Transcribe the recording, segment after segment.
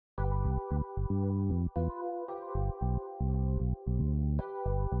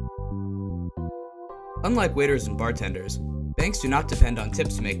Unlike waiters and bartenders, banks do not depend on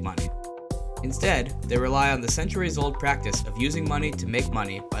tips to make money. Instead, they rely on the centuries-old practice of using money to make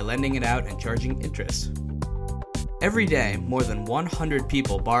money by lending it out and charging interest. Every day, more than 100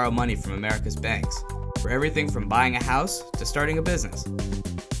 people borrow money from America's banks, for everything from buying a house to starting a business.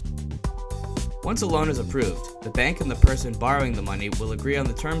 Once a loan is approved, the bank and the person borrowing the money will agree on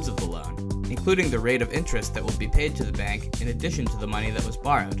the terms of the loan, including the rate of interest that will be paid to the bank in addition to the money that was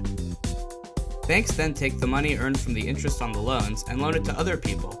borrowed. Banks then take the money earned from the interest on the loans and loan it to other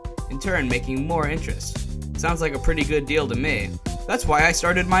people, in turn making more interest. Sounds like a pretty good deal to me. That's why I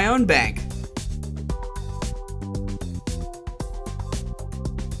started my own bank!